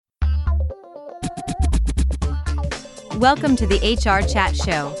Welcome to the HR Chat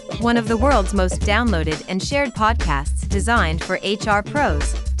Show, one of the world's most downloaded and shared podcasts designed for HR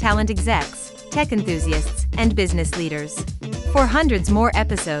pros, talent execs, tech enthusiasts, and business leaders. For hundreds more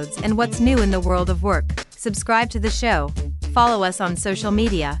episodes and what's new in the world of work, subscribe to the show, follow us on social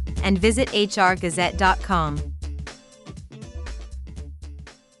media, and visit hrgazette.com.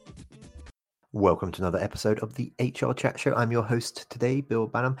 Welcome to another episode of the HR Chat Show. I'm your host today, Bill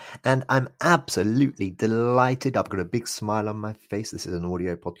Banham, and I'm absolutely delighted. I've got a big smile on my face. This is an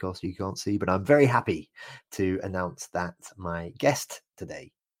audio podcast you can't see, but I'm very happy to announce that my guest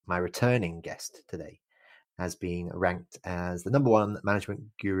today, my returning guest today, has been ranked as the #1 management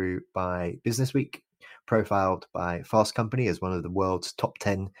guru by Businessweek, profiled by Fast Company as one of the world's top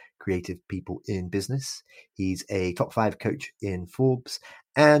 10 creative people in business. He's a top 5 coach in Forbes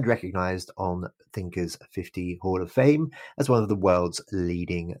and recognized on Thinkers 50 Hall of Fame as one of the world's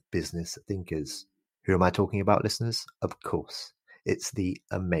leading business thinkers. Who am I talking about, listeners? Of course, it's the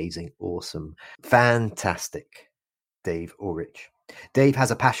amazing, awesome, fantastic Dave Ulrich. Dave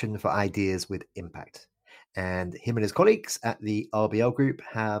has a passion for ideas with impact, and him and his colleagues at the RBL Group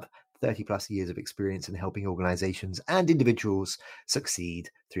have 30 plus years of experience in helping organizations and individuals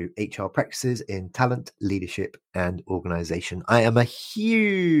succeed through HR practices in talent, leadership, and organization. I am a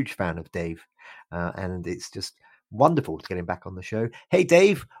huge fan of Dave, and it's just wonderful to get him back on the show. Hey,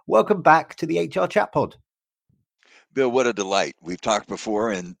 Dave, welcome back to the HR Chat Pod. Bill, what a delight. We've talked before,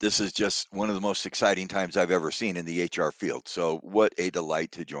 and this is just one of the most exciting times I've ever seen in the HR field. So what a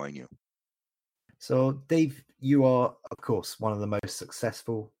delight to join you. So, Dave, you are, of course, one of the most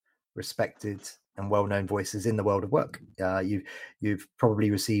successful, respected and well-known voices in the world of work. You've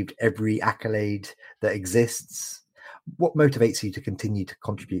probably received every accolade that exists. What motivates you to continue to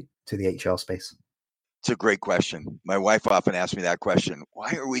contribute to the HR space? It's a great question. My wife often asks me that question.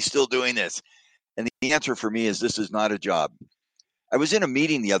 Why are we still doing this? And the answer for me is this is not a job. I was in a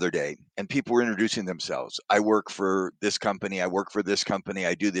meeting the other day and people were introducing themselves. I work for this company. I work for this company.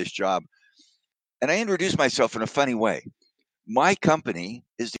 I do this job. And I introduced myself in a funny way. My company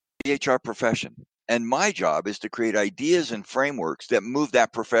is the HR profession, and my job is to create ideas and frameworks that move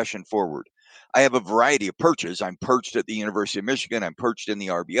that profession forward. I have a variety of perches. I'm perched at the University of Michigan. I'm perched in the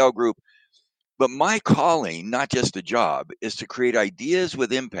RBL Group. But my calling, not just a job, is to create ideas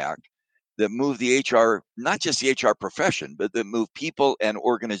with impact that move the HR, not just the HR profession, but that move people and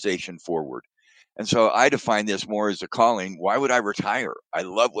organization forward. And so I define this more as a calling. Why would I retire? I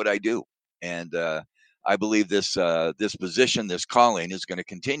love what I do. And I believe this position, this calling is going to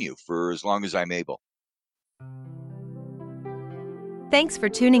continue for as long as I'm able. Thanks for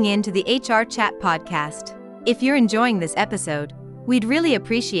tuning in to the HR Chat Podcast. If you're enjoying this episode, we'd really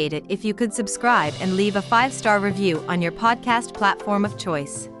appreciate it if you could subscribe and leave a 5-star review on your podcast platform of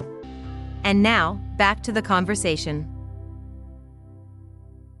choice. And now, back to the conversation.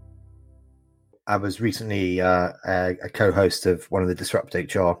 I was recently a co-host of one of the Disrupt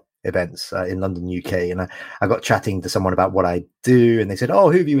HR events in London, UK, and I got chatting to someone about what I do, and they said, "Oh,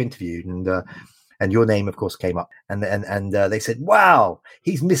 who have you interviewed?" And your name, of course, came up, and they said, "Wow,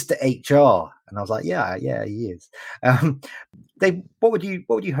 he's Mr. HR," and I was like, "Yeah, he is." Dave, what would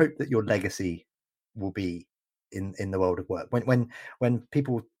you hope that your legacy will be in the world of work when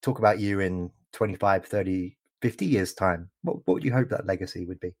people talk about you in 25, 30, 50 years time? What would you hope that legacy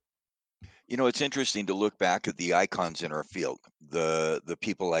would be? You know, it's interesting to look back at the icons in our field, the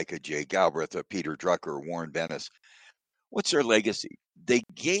people like a Jay Galbraith, a Peter Drucker, Warren Bennis. What's their legacy? They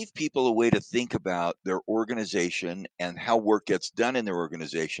gave people a way to think about their organization and how work gets done in their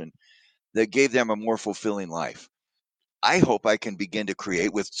organization that gave them a more fulfilling life. I hope I can begin to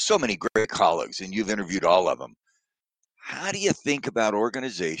create with so many great colleagues, and you've interviewed all of them. How do you think about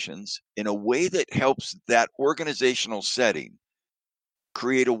organizations in a way that helps that organizational setting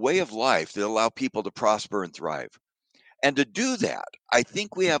create a way of life that allow people to prosper and thrive? And to do that, I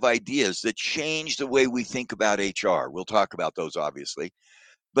think we have ideas that change the way we think about HR. We'll talk about those, obviously.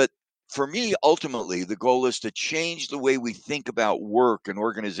 But for me, ultimately, the goal is to change the way we think about work and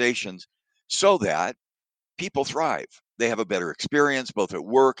organizations so that people thrive. They have a better experience, both at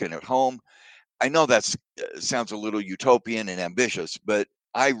work and at home. I know that sounds a little utopian and ambitious, but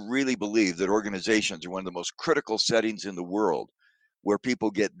I really believe that organizations are one of the most critical settings in the world where people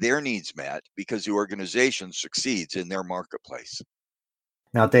get their needs met because the organization succeeds in their marketplace.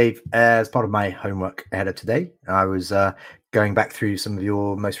 Now, Dave, as part of my homework ahead of today, I was going back through some of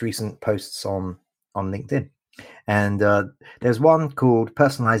your most recent posts on LinkedIn. And there's one called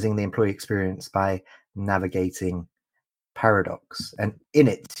Personalizing the Employee Experience by Navigating Paradox. And in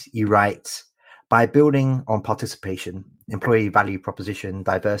it, you write, By building on participation, employee value proposition,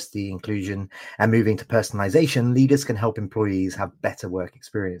 diversity, inclusion, and moving to personalization, leaders can help employees have better work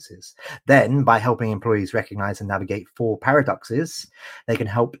experiences. Then, by helping employees recognize and navigate 4 paradoxes, they can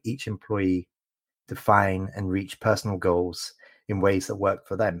help each employee define and reach personal goals in ways that work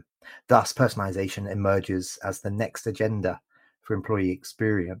for them. Thus, personalization emerges as the next agenda for employee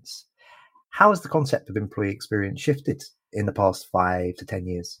experience. How has the concept of employee experience shifted in the past 5 to 10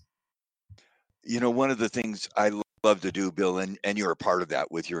 years? One of the things I love to do, Bill, and you're a part of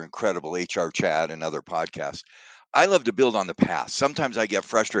that with your incredible HR chat and other podcasts. I love to build on the past. Sometimes I get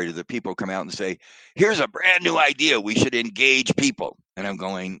frustrated that people come out and say, here's a brand new idea. We should engage people. And I'm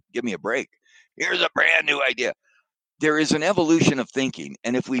going, give me a break. Here's a brand new idea. There is an evolution of thinking.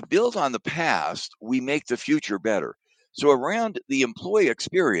 And if we build on the past, we make the future better. So around the employee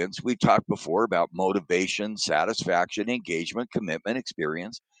experience, we've talked before about motivation, satisfaction, engagement, commitment,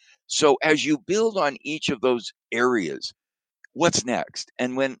 experience. So as you build on each of those areas, what's next?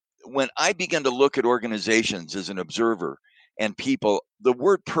 And when I begin to look at organizations as an observer and people, the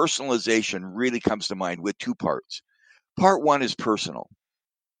word personalization really comes to mind with 2 parts. Part 1 is personal.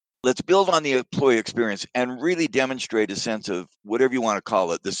 Let's build on the employee experience and really demonstrate a sense of whatever you want to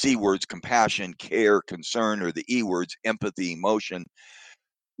call it, the C words, compassion, care, concern, or the E words, empathy, emotion.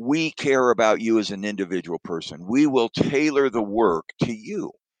 We care about you as an individual person. We will tailor the work to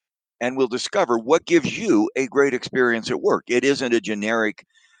you, and we'll discover what gives you a great experience at work. It isn't a generic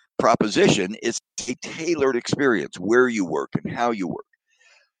proposition. It's a tailored experience where you work and how you work.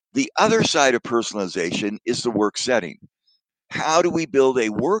 The other side of personalization is the work setting. How do we build a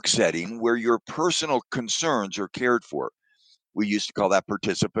work setting where your personal concerns are cared for? We used to call that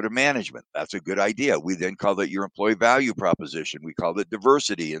participative management. That's a good idea. We then called it your employee value proposition. We called it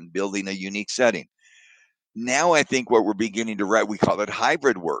diversity and building a unique setting. Now I think what we're beginning to write, we call it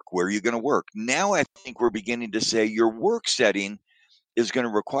hybrid work. Where are you going to work? Now I think we're beginning to say your work setting is going to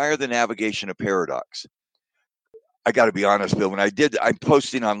require the navigation of paradox. I got to be honest, Bill, I'm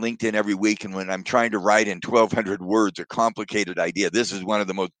posting on LinkedIn every week, and when I'm trying to write in 1,200 words a complicated idea, this is one of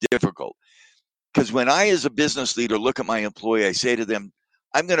the most difficult. Because when I, as a business leader, look at my employee, I say to them,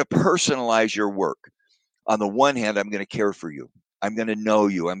 I'm going to personalize your work. On the one hand, I'm going to care for you. I'm going to know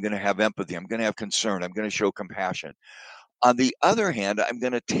you. I'm going to have empathy. I'm going to have concern. I'm going to show compassion. On the other hand, I'm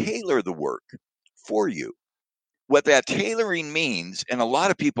going to tailor the work for you. What that tailoring means, and a lot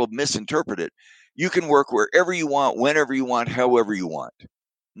of people misinterpret it, you can work wherever you want, whenever you want, however you want.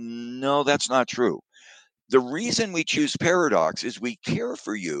 No, that's not true. The reason we choose paradox is we care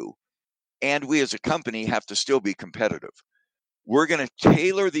for you, and we as a company have to still be competitive. We're going to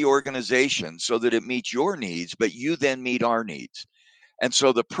tailor the organization so that it meets your needs, but you then meet our needs. And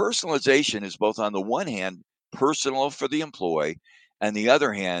so the personalization is both, on the one hand, personal for the employee, and the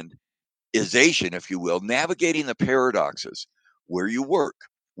other hand, isation, if you will, navigating the paradoxes where you work.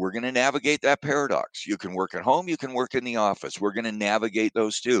 We're going to navigate that paradox. You can work at home, you can work in the office. We're going to navigate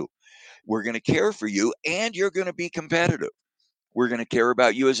those too. We're going to care for you, and you're going to be competitive. We're going to care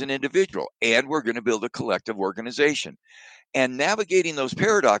about you as an individual, and we're going to build a collective organization. And navigating those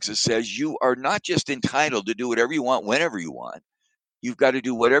paradoxes says you are not just entitled to do whatever you want, whenever you want. You've got to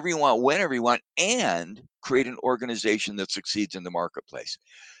do whatever you want, whenever you want, and create an organization that succeeds in the marketplace.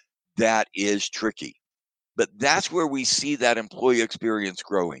 That is tricky. But that's where we see that employee experience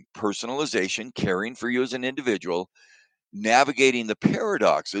growing. Personalization, caring for you as an individual, navigating the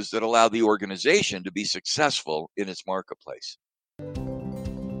paradoxes that allow the organization to be successful in its marketplace.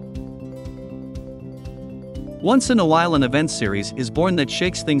 Once in a while, an event series is born that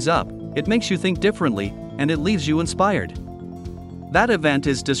shakes things up, it makes you think differently, and it leaves you inspired. That event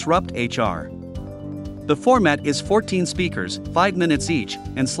is Disrupt HR. The format is 14 speakers, 5 minutes each,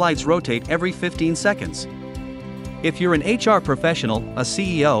 and slides rotate every 15 seconds. If you're an HR professional, a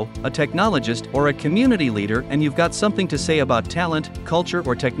CEO, a technologist, or a community leader and you've got something to say about talent, culture,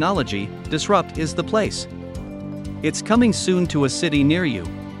 or technology, Disrupt is the place. It's coming soon to a city near you.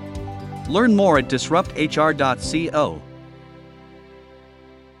 Learn more at disrupthr.co.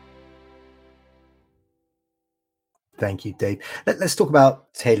 Thank you, Dave. Let's talk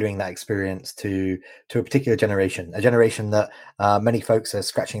about tailoring that experience to a particular generation, a generation that many folks are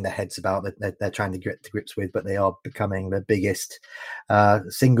scratching their heads about, that they're trying to get to grips with, but they are becoming the biggest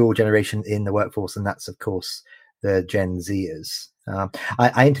single generation in the workforce, and that's, of course, the Gen Zers.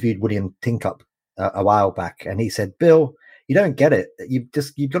 I interviewed William Tincup a while back, and he said, Bill, you don't get it. You've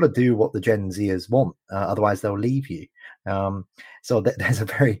got to do what the Gen Zers want, otherwise they'll leave you. So there's a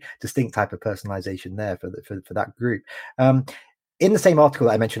very distinct type of personalization there for that group. in the same article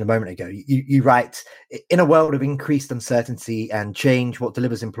that I mentioned a moment ago, you write, in a world of increased uncertainty and change, what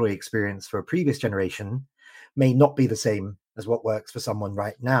delivers employee experience for a previous generation may not be the same as what works for someone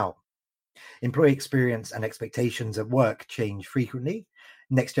right now. Employee experience and expectations at work change frequently.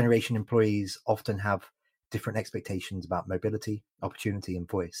 Next generation employees often have different expectations about mobility, opportunity, and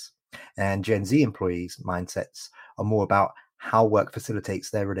voice. And Gen Z employees' mindsets are more about how work facilitates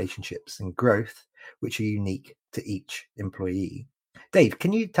their relationships and growth, which are unique to each employee. Dave,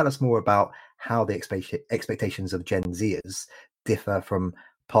 can you tell us more about how the expectations of Gen Zers differ from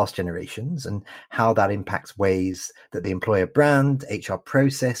past generations and how that impacts ways that the employer brand, HR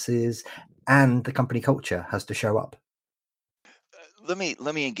processes, and the company culture has to show up? Let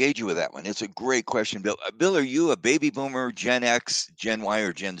me engage you with that one. It's a great question, Bill. Bill, are you a baby boomer, Gen X, Gen Y,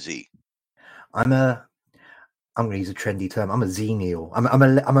 or Gen Z? I'm going to use a trendy term. I'm a Xennial.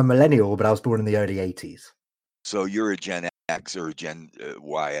 I'm a millennial, but I was born in the early 80s. So you're a Gen X or a Gen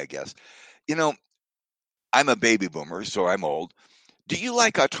Y, I guess. You know, I'm a baby boomer, so I'm old. Do you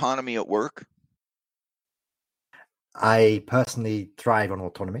like autonomy at work? I personally thrive on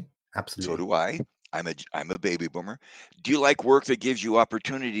autonomy. So Absolutely. do I. I'm a baby boomer. Do you like work that gives you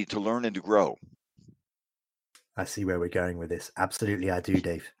opportunity to learn and to grow? I see where we're going with this. Absolutely, I do,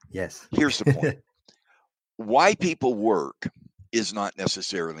 Dave. Yes. Here's the point. Why people work is not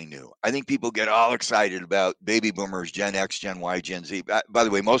necessarily new. I think people get all excited about baby boomers, Gen X, Gen Y, Gen Z. By the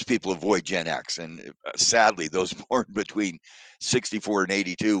way, most people avoid Gen X, and sadly, those born between 64 and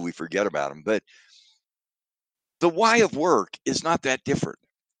 82, we forget about them. But the why of work is not that different.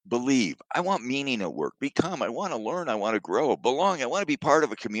 Believe, I want meaning at work. Become, I want to learn, I want to grow. Belong, I want to be part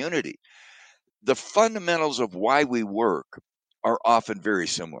of a community. The fundamentals of why we work are often very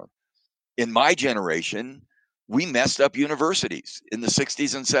similar. In my generation, we messed up universities in the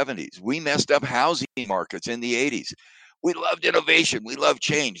 60s and 70s. We messed up housing markets in the 80s. We loved innovation. We loved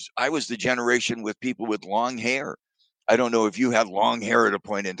change. I was the generation with people with long hair. I don't know if you had long hair at a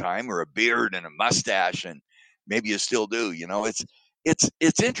point in time or a beard and a mustache, and maybe you still do.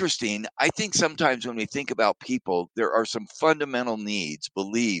 It's interesting. I think sometimes when we think about people, there are some fundamental needs: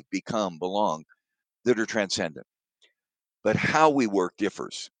 believe, become, belong, that are transcendent. But how we work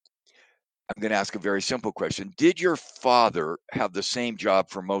differs. I'm going to ask a very simple question. Did your father have the same job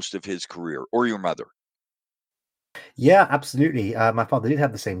for most of his career, or your mother? Yeah, absolutely. My father did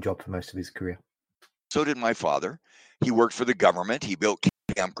have the same job for most of his career. So did my father. He worked for the government. He built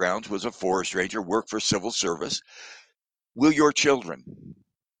campgrounds, was a forest ranger, worked for civil service. Will your children,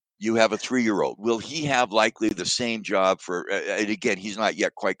 you have a 3-year-old, will he have likely the same job for, and again, he's not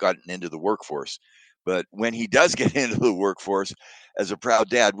yet quite gotten into the workforce, but when he does get into the workforce as a proud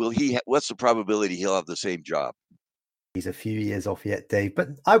dad, what's the probability he'll have the same job? He's a few years off yet, Dave. But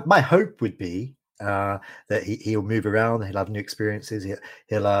my hope would be that he'll move around. He'll have new experiences.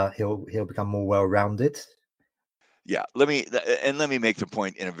 He'll become more well-rounded. Yeah, let me make the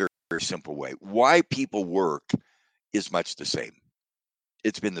point in a very, very simple way. Why people work is much the same.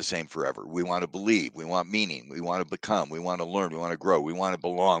 It's been the same forever. We want to believe, we want meaning, we want to become, we want to learn, we want to grow, we want to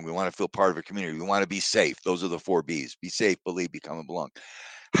belong, we want to feel part of a community, we want to be safe. Those are the 4 B's: be safe, believe, become, and belong.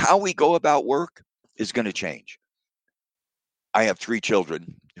 How we go about work is going to change. I have 3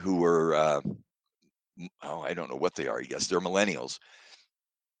 children who are, I don't know what they are. I guess they're millennials.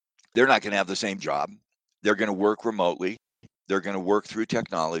 They're not going to have the same job. They're going to work remotely. They're going to work through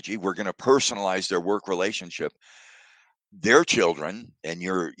technology. We're going to personalize their work relationship. Their children and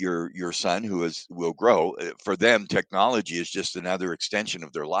your son will grow. For them, technology is just another extension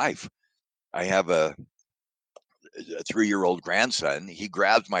of their life. I have a 3-year-old grandson. He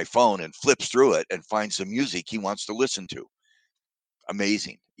grabs my phone and flips through it and finds the music he wants to listen to.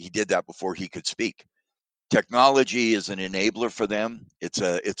 Amazing. He did that before he could speak. Technology is an enabler for them. It's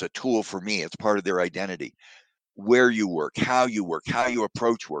a tool for me. It's part of their identity. Where you work, how you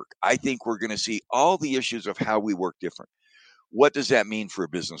approach work. I think we're going to see all the issues of how we work different. What does that mean for a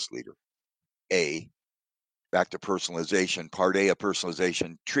business leader? Back to personalization. Part A of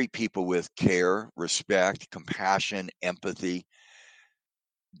personalization: treat people with care, respect, compassion, empathy.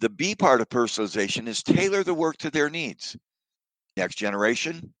 The B part of personalization is tailor the work to their needs. Next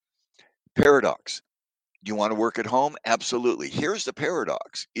generation, paradox. Do you want to work at home? Absolutely. Here's the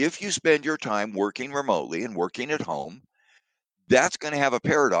paradox. If you spend your time working remotely and working at home, that's going to have a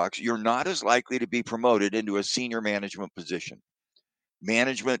paradox. You're not as likely to be promoted into a senior management position.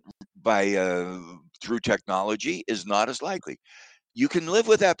 Management through technology is not as likely. You can live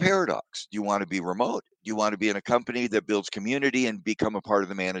with that paradox. Do you want to be remote? Do you want to be in a company that builds community and become a part of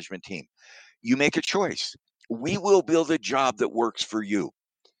the management team? You make a choice. We will build a job that works for you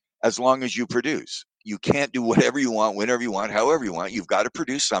as long as you produce. You can't do whatever you want, whenever you want, however you want. You've got to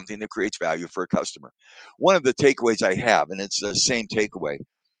produce something that creates value for a customer. One of the takeaways I have, and it's the same takeaway,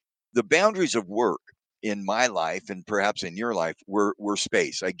 the boundaries of work in my life and perhaps in your life were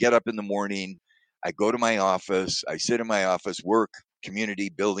space. I get up in the morning, I go to my office, I sit in my office, work, community,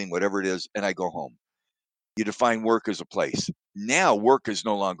 building, whatever it is, and I go home. You define work as a place. Now work is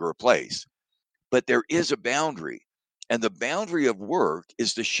no longer a place, but there is a boundary. And the boundary of work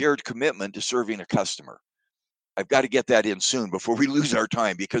is the shared commitment to serving a customer. I've got to get that in soon before we lose our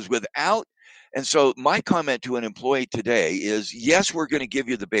time, because without, and so my comment to an employee today is, yes, we're going to give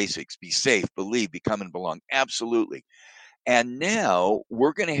you the basics: be safe, believe, become, and belong. Absolutely. And now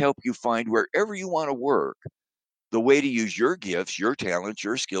we're going to help you find wherever you want to work the way to use your gifts, your talents,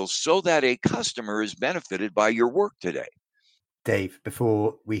 your skills, so that a customer is benefited by your work today. Dave,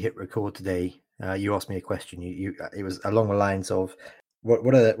 before we hit record today, you asked me a question. It was along the lines of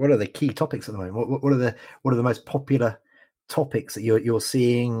what are the key topics at the moment? What are the most popular topics that you're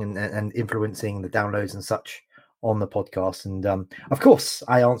seeing and influencing the downloads and such on the podcast? And of course,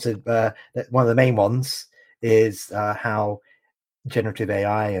 I answered that one of the main ones is how generative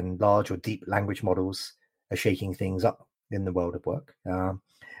AI and large or deep language models are shaking things up in the world of work.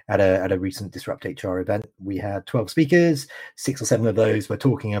 At a recent Disrupt HR event, we had 12 speakers. 6 or 7 of those were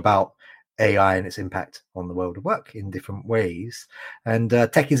talking about AI and its impact on the world of work in different ways. And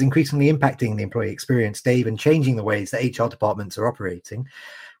tech is increasingly impacting the employee experience, Dave, and changing the ways that HR departments are operating.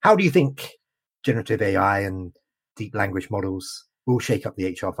 How do you think generative AI and deep language models will shake up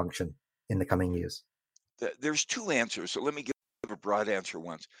the HR function in the coming years? There's 2 answers. So let me give a broad answer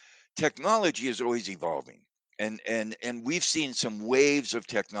once. Technology is always evolving. And we've seen some waves of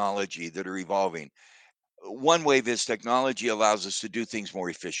technology that are evolving. One wave is technology allows us to do things more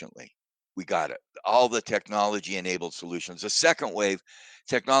efficiently. We got it. All the technology enabled solutions. The second wave,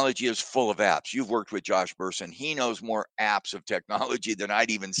 technology is full of apps. You've worked with Josh Burson. He knows more apps of technology than I'd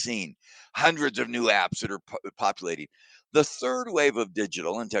even seen. Hundreds of new apps that are populating. The third wave of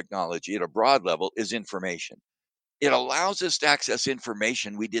digital and technology at a broad level is information. It allows us to access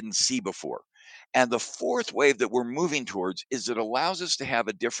information we didn't see before. And the fourth wave that we're moving towards is it allows us to have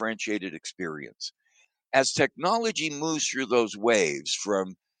a differentiated experience. As technology moves through those waves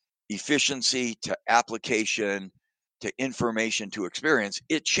from efficiency to application to information to experience,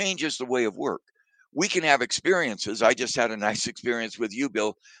 it changes the way of work. We can have experiences. I just had a nice experience with you,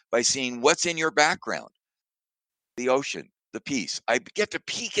 Bill, by seeing what's in your background: the ocean, the peace. I get to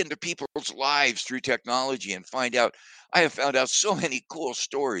peek into people's lives through technology and find out. I have found out so many cool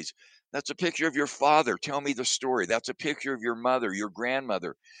stories. That's a picture of your father. Tell me the story. That's a picture of your mother, your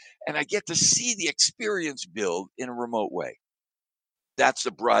grandmother. And I get to see the experience build in a remote way. That's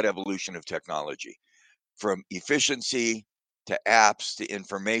the broad evolution of technology, from efficiency to apps to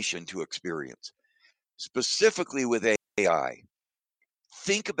information to experience. Specifically with AI,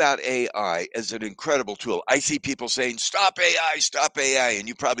 think about AI as an incredible tool. I see people saying, stop AI, and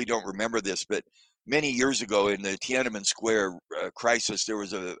you probably don't remember this, but many years ago in the Tiananmen Square crisis, there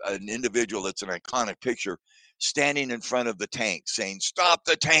was an individual that's an iconic picture standing in front of the tank saying, stop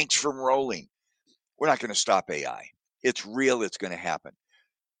the tanks from rolling. We're not going to stop AI. It's real. It's going to happen.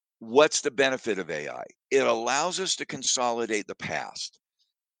 What's the benefit of AI? It allows us to consolidate the past.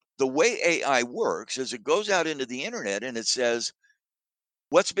 The way AI works is it goes out into the internet and it says,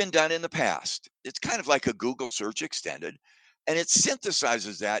 what's been done in the past? It's kind of like a Google search extended, and it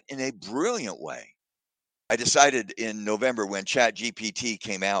synthesizes that in a brilliant way. I decided in November when ChatGPT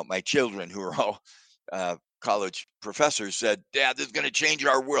came out, my children, who are all college professors, said, Dad, this is going to change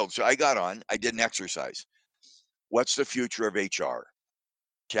our world. So I got on, I did an exercise. What's the future of HR?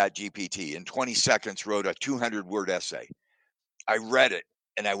 ChatGPT in 20 seconds wrote a 200-word essay. I read it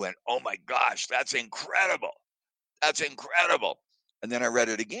and I went, oh my gosh, that's incredible. That's incredible. And then I read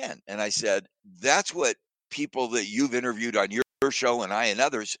it again and I said, that's what people that you've interviewed on your show and I and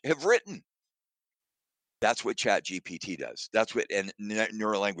others have written. That's what ChatGPT does. That's what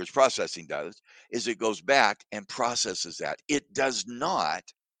neural language processing does, is it goes back and processes that. It does not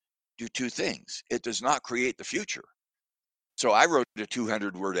do 2 things. It does not create the future. So I wrote a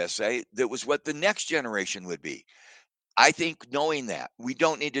 200-word essay that was what the next generation would be. I think knowing that, we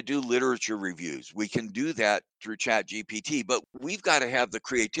don't need to do literature reviews. We can do that through ChatGPT, but we've got to have the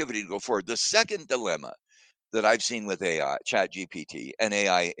creativity to go forward. The second dilemma that I've seen with AI, ChatGPT, and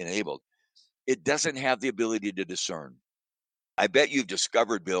AI enabled, it doesn't have the ability to discern. I bet you've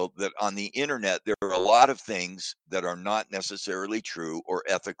discovered, Bill, that on the internet, there are a lot of things that are not necessarily true or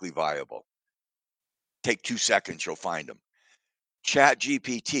ethically viable. Take 2 seconds, you'll find them.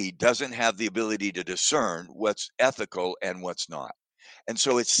 ChatGPT doesn't have the ability to discern what's ethical and what's not. And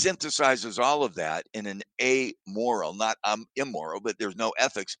so it synthesizes all of that in an amoral, not immoral, but there's no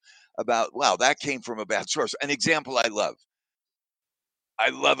ethics about, wow, that came from a bad source. An example I love. I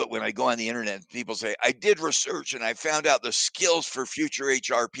love it when I go on the internet and people say, I did research and I found out the skills for future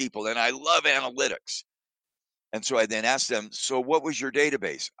HR people, and I love analytics. And so I then asked them, so what was your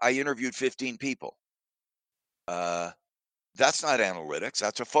database? I interviewed 15 people. That's not analytics.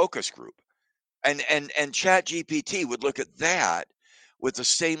 That's a focus group. And Chat GPT would look at that with the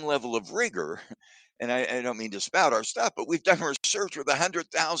same level of rigor. And I don't mean to spout our stuff, but we've done research with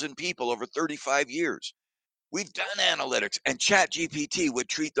 100,000 people over 35 years. We've done analytics, and Chat GPT would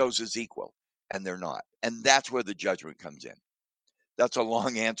treat those as equal, and they're not. And that's where the judgment comes in. That's a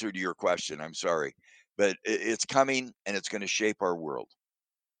long answer to your question. I'm sorry, but it's coming, and it's going to shape our world.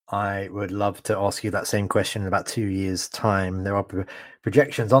 I would love to ask you that same question in about 2 years' time. There are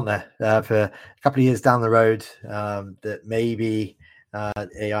projections, aren't there, for a couple of years down the road that maybe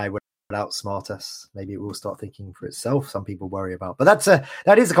AI will outsmart us. Maybe it will start thinking for itself. Some people worry about, but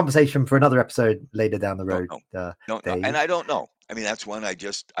that is a conversation for another episode later down the road. Don't know. And I don't know. I mean, that's one I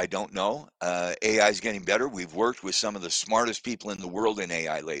don't know. AI is getting better. We've worked with some of the smartest people in the world in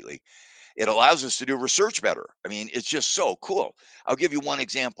AI lately. It allows us to do research better. I mean, it's just so cool. I'll give you one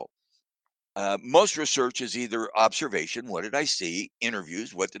example. Most research is either observation, what did I see,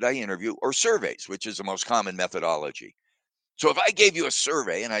 interviews, what did I interview, or surveys, which is the most common methodology. So if I gave you a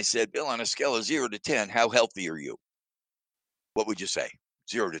survey and I said, Bill, on a scale of 0 to 10, how healthy are you? What would you say?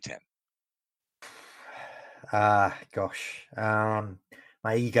 0 to 10. Gosh.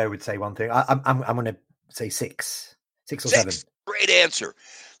 My ego would say one thing. I'm going to say 6 or 7. Great answer.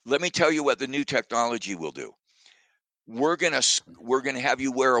 Let me tell you what the new technology will do. We're gonna have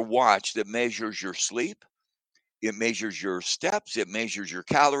you wear a watch that measures your sleep. It measures your steps. It measures your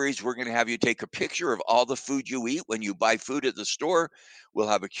calories. We're going to have you take a picture of all the food you eat. When you buy food at the store, we'll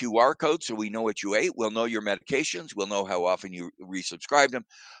have a QR code so we know what you ate. We'll know your medications. We'll know how often you resubscribed them.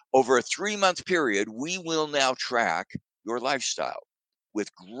 Over a 3-month period, we will now track your lifestyle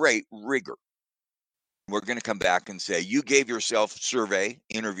with great rigor. We're going to come back and say, you gave yourself survey,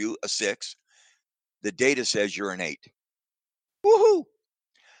 interview, a 6. The data says you're an 8. Woohoo!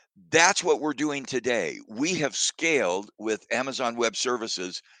 That's what we're doing today. We have scaled with Amazon Web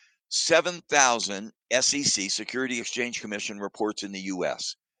Services 7,000 SEC, Security Exchange Commission reports in the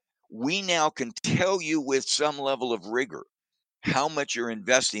US. We now can tell you with some level of rigor how much you're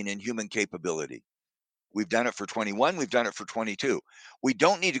investing in human capability. We've done it for 21, we've done it for 22. We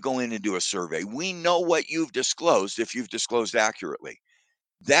don't need to go in and do a survey. We know what you've disclosed if you've disclosed accurately.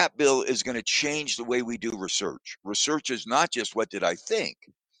 That, Bill, is going to change the way we do research. Research is not just what did I think.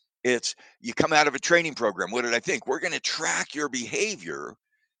 It's you come out of a training program. What did I think? We're going to track your behavior,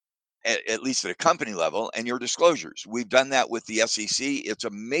 at least at a company level, and your disclosures. We've done that with the SEC. It's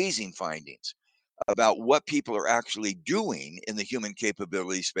amazing findings about what people are actually doing in the human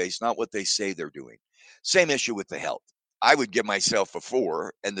capability space, not what they say they're doing. Same issue with the health. I would give myself a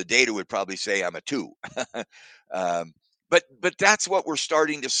 4, and the data would probably say I'm a 2. But that's what we're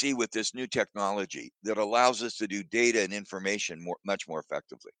starting to see with this new technology that allows us to do data and information much more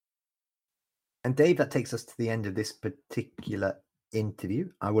effectively. And Dave, that takes us to the end of this particular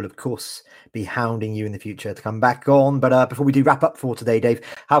interview. I will, of course, be hounding you in the future to come back on. But before we do wrap up for today, Dave,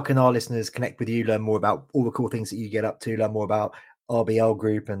 how can our listeners connect with you, learn more about all the cool things that you get up to, learn more about RBL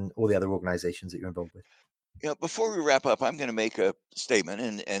Group and all the other organizations that you're involved with? Before we wrap up, I'm going to make a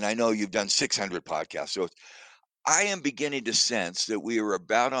statement, and I know you've done 600 podcasts, so I am beginning to sense that we are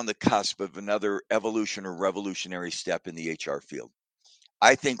about on the cusp of another evolution or revolutionary step in the HR field.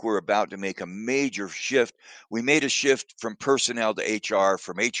 I think we're about to make a major shift. We made a shift from personnel to HR,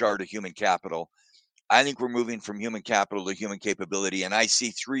 from HR to human capital. I think we're moving from human capital to human capability, and I see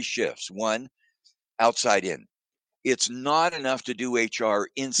 3 shifts. 1, outside in. It's not enough to do HR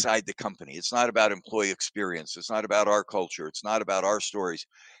inside the company. It's not about employee experience. It's not about our culture. It's not about our stories.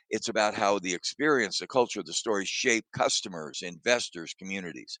 It's about how the experience, the culture, the stories shape customers, investors,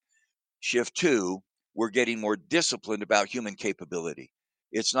 communities. Shift 2, we're getting more disciplined about human capability.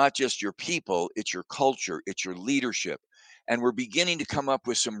 It's not just your people, it's your culture, it's your leadership. And we're beginning to come up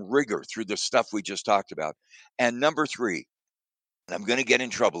with some rigor through the stuff we just talked about. And number 3, and I'm going to get in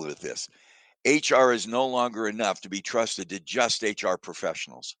trouble with this, HR is no longer enough to be trusted to just HR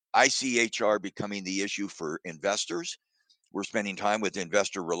professionals. I see HR becoming the issue for investors. We're spending time with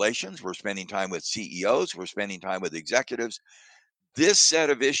investor relations. We're spending time with CEOs. We're spending time with executives. This set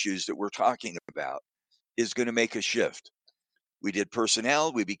of issues that we're talking about is going to make a shift. We did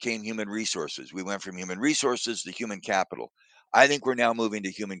personnel. We became human resources. We went from human resources to human capital. I think we're now moving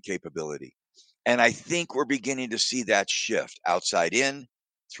to human capability. And I think we're beginning to see that shift outside in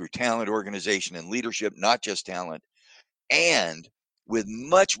through talent organization and leadership, not just talent, and with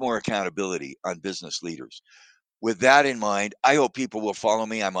much more accountability on business leaders. With that in mind, I hope people will follow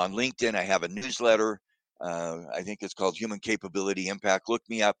me. I'm on LinkedIn. I have a newsletter. I think it's called Human Capability Impact. Look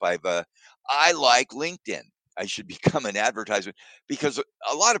me up. I like LinkedIn. I should become an advertisement because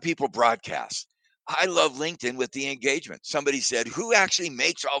a lot of people broadcast. I love LinkedIn with the engagement. Somebody said, who actually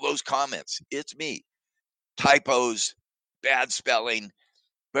makes all those comments? It's me. Typos, bad spelling,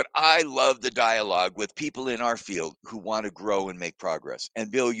 but I love the dialogue with people in our field who want to grow and make progress.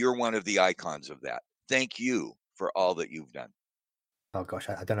 And Bill, you're one of the icons of that. Thank you for all that you've done. Oh gosh,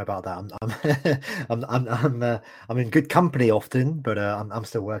 I don't know about that. I'm in good company often, but I'm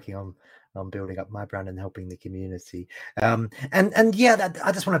still working on building up my brand and helping the community. And yeah,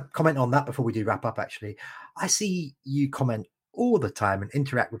 I just want to comment on that before we do wrap up. Actually, I see you comment all the time and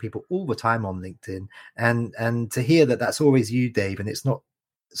interact with people all the time on LinkedIn, and to hear that that's always you, Dave, and it's not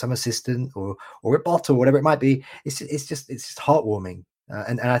some assistant or a bot or whatever it might be. It's just heartwarming,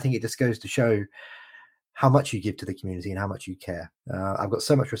 and I think it just goes to show how much you give to the community and how much you care. I've got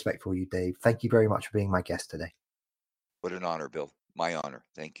so much respect for you, Dave. Thank you very much for being my guest today. What an honor, Bill. My honor.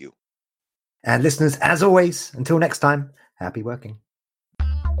 Thank you. And listeners, as always, until next time, happy working.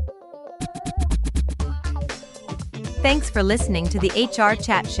 Thanks for listening to the HR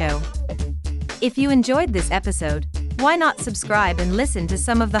Chat Show. If you enjoyed this episode, why not subscribe and listen to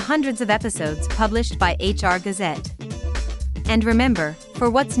some of the hundreds of episodes published by HR Gazette? And remember, for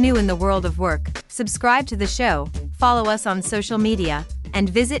what's new in the world of work, subscribe to the show, follow us on social media, and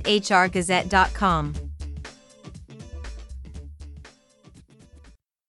visit hrgazette.com.